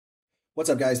What's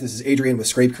up, guys? This is Adrian with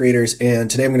Scrape Creators, and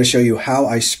today I'm going to show you how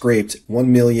I scraped 1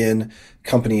 million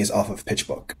companies off of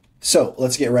Pitchbook. So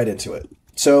let's get right into it.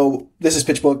 So this is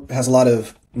Pitchbook. It has a lot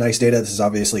of nice data. This is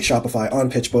obviously Shopify on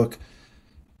Pitchbook.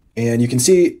 And you can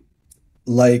see,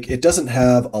 like, it doesn't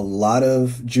have a lot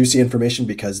of juicy information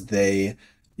because they,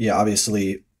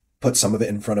 obviously put some of it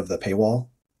in front of the paywall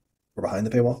or behind the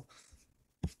paywall.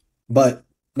 But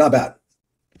not bad.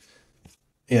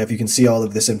 Yeah, if you can see all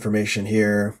of this information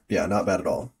here, not bad at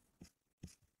all.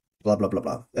 Blah, blah, blah,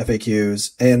 blah.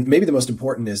 FAQs. And maybe the most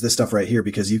important is this stuff right here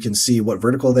because you can see what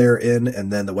vertical they're in and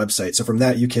then the website. So from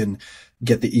that, you can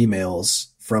get the emails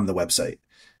from the website.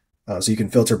 So you can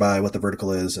filter by what the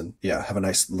vertical is and have a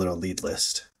nice little lead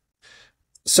list.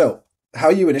 So how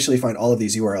you initially find all of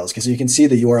these URLs, because you can see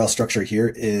the URL structure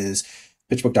here is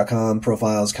pitchbook.com,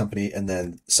 profiles, company, and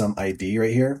then some ID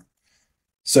right here.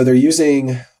 So they're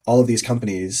using all of these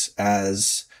companies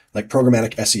as like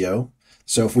programmatic SEO.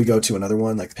 So if we go to another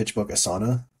one like Pitchbook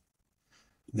Asana,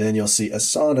 then you'll see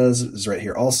Asana's is right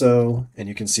here also. And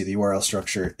you can see the URL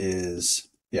structure is,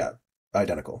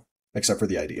 identical, except for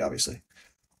the ID, obviously.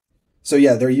 So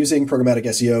they're using programmatic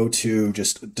SEO to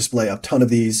just display a ton of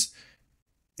these.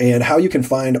 And how you can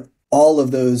find all of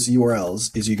those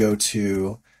URLs is you go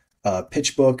to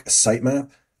Pitchbook sitemap.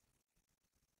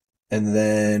 And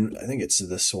then I think it's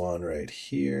this one right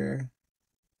here.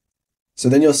 So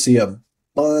then you'll see a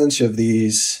bunch of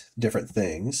these different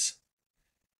things.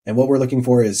 And what we're looking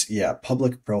for is,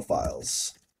 public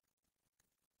profiles,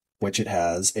 which it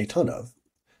has a ton of.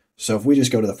 So if we just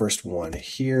go to the first one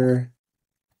here,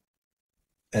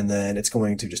 and then it's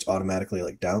going to just automatically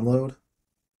like download.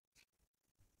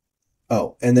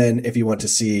 Oh, and then if you want to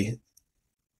see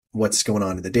what's going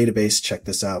on in the database, check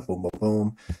this out. Boom, boom,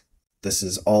 boom. This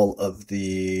is all of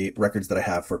the records that I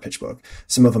have for Pitchbook.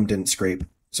 Some of them didn't scrape,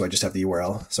 so I just have the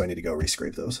URL, so I need to go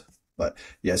rescrape those. But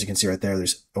as you can see right there,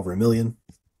 there's over 1 million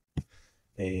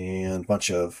and a bunch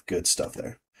of good stuff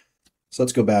there. So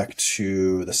let's go back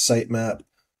to the sitemap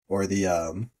or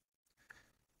the,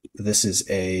 this is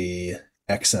a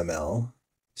XML.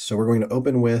 So we're going to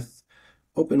open with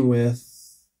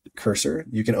Cursor.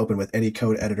 You can open with any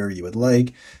code editor you would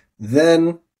like.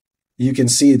 Then you can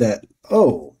see that,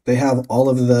 they have all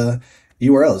of the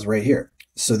URLs right here.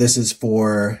 So this is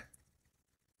for,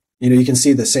 you can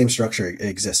see the same structure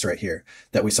exists right here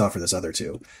that we saw for this other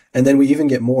two. And then we even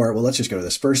get more. Well, let's just go to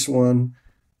this first one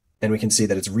and we can see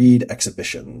that it's read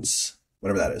exhibitions,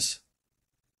 whatever that is.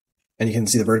 And you can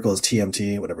see the vertical is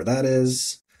TMT, whatever that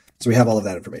is. So we have all of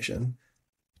that information.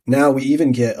 Now we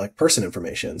even get like person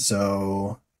information.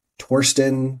 So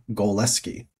Torsten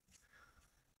Goleski.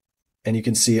 And you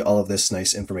can see all of this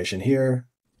nice information here.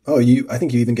 I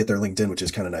think you even get their LinkedIn, which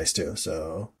is kind of nice too.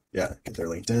 So get their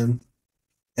LinkedIn.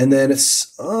 And then it's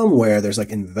somewhere there's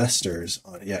like investors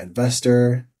on it.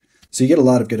 Investor. So you get a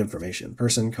lot of good information.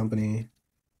 Person, company.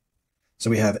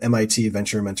 So we have MIT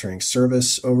Venture Mentoring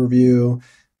Service overview.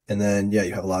 And then,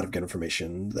 you have a lot of good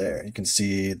information there. You can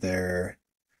see their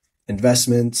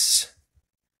investments,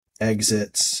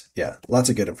 exits. Lots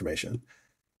of good information.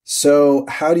 So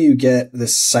how do you get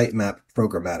this sitemap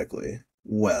programmatically?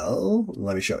 Well,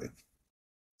 let me show you.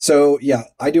 So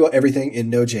I do everything in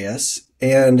Node.js,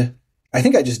 and I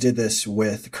think I just did this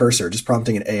with Cursor, just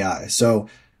prompting an AI. So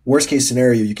worst case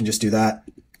scenario, you can just do that.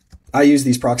 I use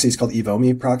these proxies called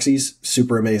Evomi proxies,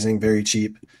 super amazing, very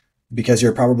cheap, because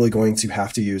you're probably going to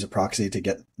have to use a proxy to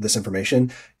get this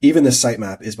information. Even this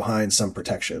sitemap is behind some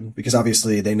protection because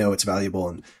obviously they know it's valuable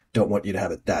and don't want you to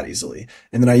have it that easily.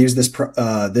 And then I use this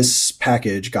this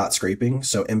package got scraping,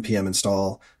 so npm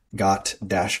install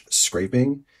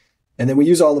got-scraping. And then we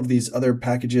use all of these other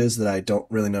packages that I don't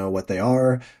really know what they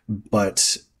are,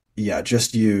 but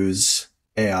just use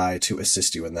AI to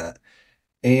assist you in that.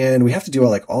 And we have to do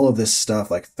all of this stuff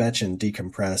like fetch and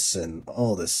decompress and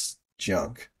all this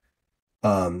junk.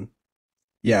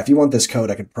 If you want this code,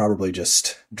 I could probably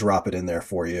just drop it in there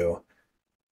for you,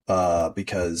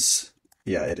 because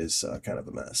it is kind of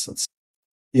a mess.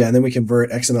 And then we convert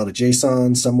XML to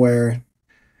JSON somewhere.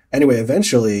 Anyway,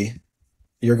 eventually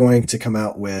you're going to come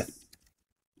out with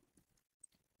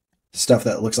stuff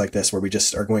that looks like this, where we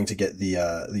just are going to get the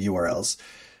URLs.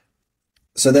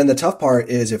 So then the tough part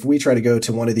is if we try to go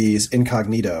to one of these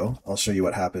incognito, I'll show you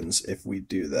what happens if we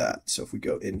do that. So if we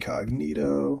go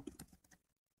incognito,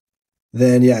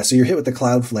 then so you're hit with the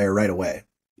Cloudflare right away,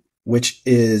 which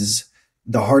is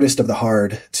the hardest of the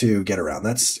hard to get around.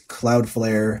 That's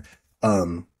Cloudflare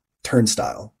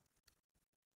turnstile.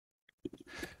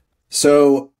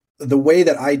 So the way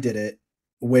that I did it,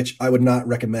 which I would not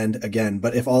recommend again,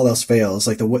 but if all else fails,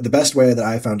 like the best way that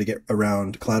I found to get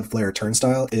around Cloudflare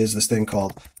turnstile is this thing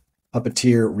called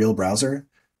Puppeteer Real Browser.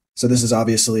 So this is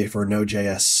obviously for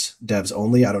Node.js devs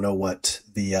only. I don't know what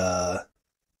the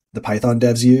Python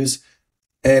devs use.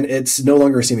 And it's no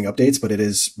longer receiving updates, but it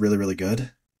is really, really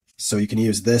good. So you can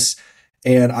use this.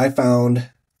 And I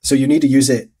found, so you need to use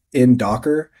it in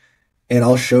Docker. And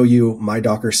I'll show you my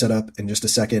Docker setup in just a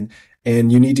second.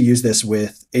 And you need to use this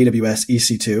with AWS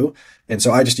EC2. And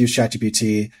so I just use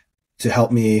ChatGPT to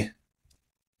help me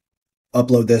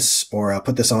upload this or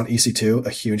put this on EC2, a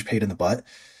huge pain in the butt.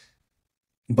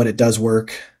 But it does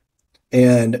work.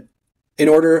 And in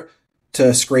order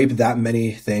to scrape that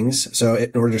many things, so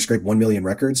in order to scrape 1 million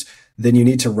records, then you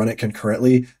need to run it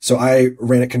concurrently. So I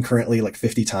ran it concurrently like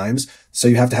 50 times. So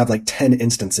you have to have like 10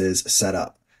 instances set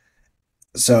up.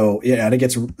 So yeah, and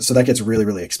that gets really,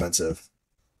 really expensive.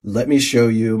 Let me show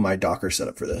you my Docker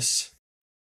setup for this.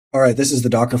 All right, this is the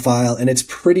Docker file, and it's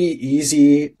pretty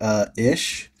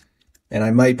easy-ish. And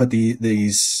I might put I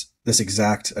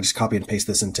just copy and paste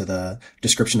this into the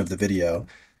description of the video,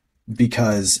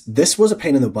 because this was a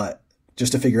pain in the butt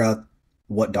just to figure out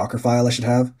what Docker file I should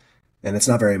have. And it's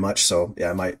not very much. So yeah,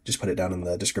 I might just put it down in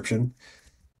the description.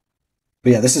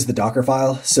 But yeah, this is the Docker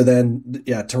file. So then,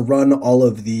 yeah, to run all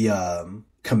of the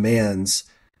commands,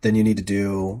 then you need to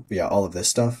do, all of this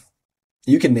stuff.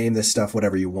 You can name this stuff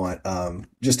whatever you want.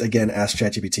 Just again, ask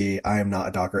ChatGPT. I am not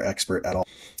a Docker expert at all.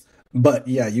 But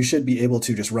yeah, you should be able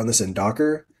to just run this in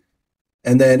Docker.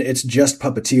 And then it's just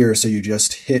Puppeteer. So you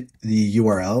just hit the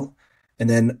URL. And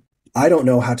then I don't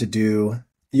know how to do,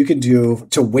 you can do,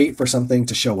 to wait for something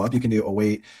to show up, you can do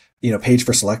await, page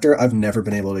for selector. I've never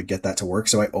been able to get that to work.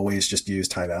 So I always just use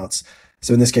timeouts.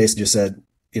 So in this case, it just said,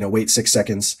 wait 6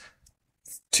 seconds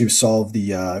to solve the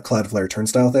Cloudflare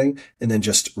turnstile thing, and then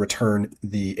just return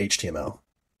the HTML.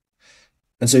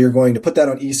 And so you're going to put that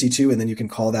on EC2, and then you can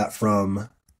call that from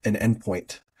an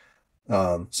endpoint.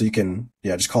 So you can,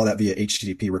 just call that via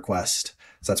HTTP request.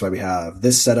 So that's why we have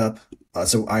this set up.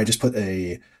 So I just put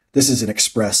this is an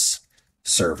Express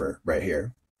server right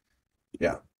here.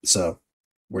 Yeah. So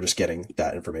we're just getting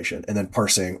that information and then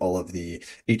parsing all of the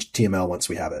HTML once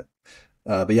we have it.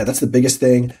 But yeah, that's the biggest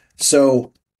thing.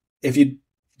 So if you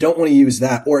don't want to use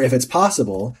that, or if it's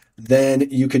possible, then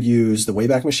you could use the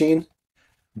Wayback Machine.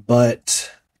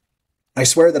 But I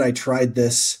swear that I tried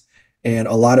this and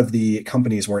a lot of the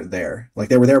companies weren't there. Like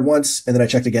they were there once and then I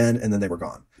checked again and then they were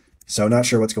gone. So not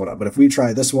sure what's going on. But if we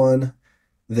try this one,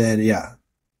 then yeah,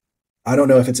 I don't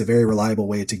know if it's a very reliable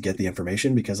way to get the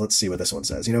information, because let's see what this one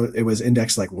says. It was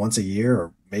indexed like once a year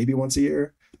or maybe once a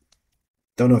year.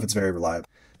 Don't know if it's very reliable.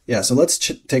 Yeah, so let's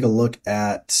take a look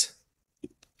at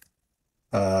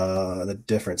the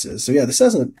differences. So yeah, this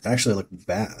doesn't actually look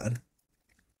bad.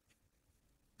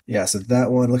 Yeah, so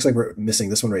that one looks like we're missing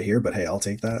this one right here, but hey, I'll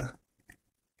take that.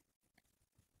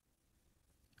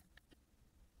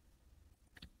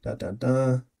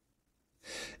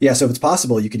 Yeah, so if it's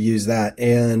possible, you could use that.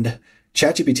 And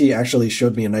ChatGPT actually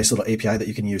showed me a nice little API that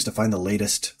you can use to find the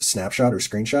latest snapshot or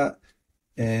screenshot.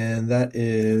 And that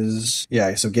is,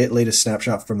 so get latest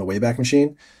snapshot from the Wayback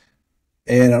Machine.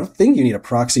 And I don't think you need a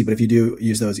proxy, but if you do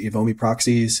use those Evomi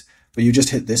proxies, but you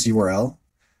just hit this URL.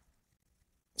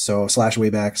 So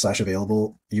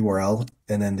 /wayback/available URL,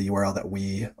 and then the URL that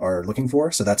we are looking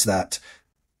for. So that's that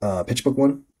Pitchbook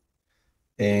one.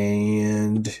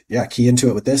 And yeah, key into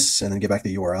it with this and then get back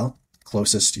the URL,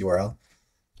 closest URL.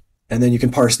 And then you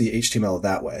can parse the HTML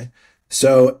that way.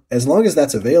 So as long as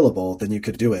that's available, then you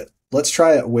could do it. Let's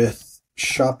try it with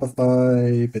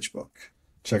Shopify Pitchbook.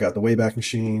 Check out the Wayback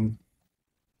Machine.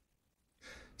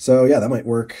 So yeah, that might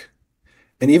work.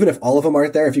 And even if all of them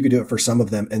aren't there, if you could do it for some of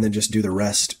them and then just do the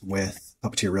rest with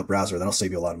Puppeteer Real Browser, that'll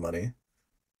save you a lot of money.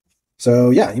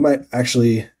 So yeah, you might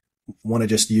actually want to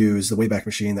just use the Wayback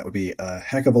Machine. That would be a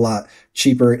heck of a lot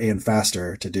cheaper and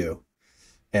faster to do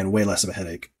and way less of a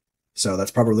headache. So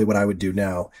that's probably what I would do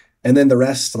now. And then the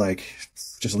rest, like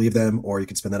just leave them, or you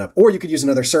could spin that up, or you could use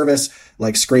another service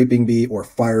like Scraping Bee or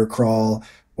Firecrawl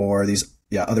or these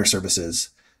other services.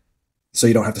 So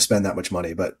you don't have to spend that much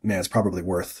money, but man, it's probably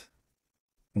worth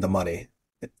the money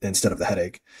instead of the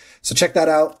headache. So check that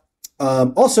out.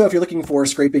 Also, if you're looking for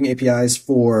scraping APIs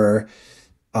for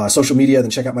social media,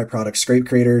 then check out my product, Scrape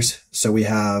Creators. So we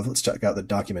have, let's check out the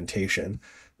documentation.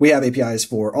 We have APIs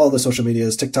for all the social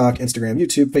medias, TikTok, Instagram,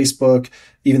 YouTube, Facebook,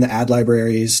 even the ad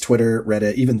libraries, Twitter,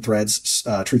 Reddit, even Threads,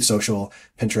 Truth Social,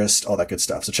 Pinterest, all that good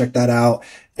stuff. So check that out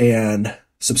and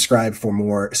subscribe for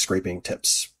more scraping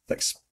tips. Thanks.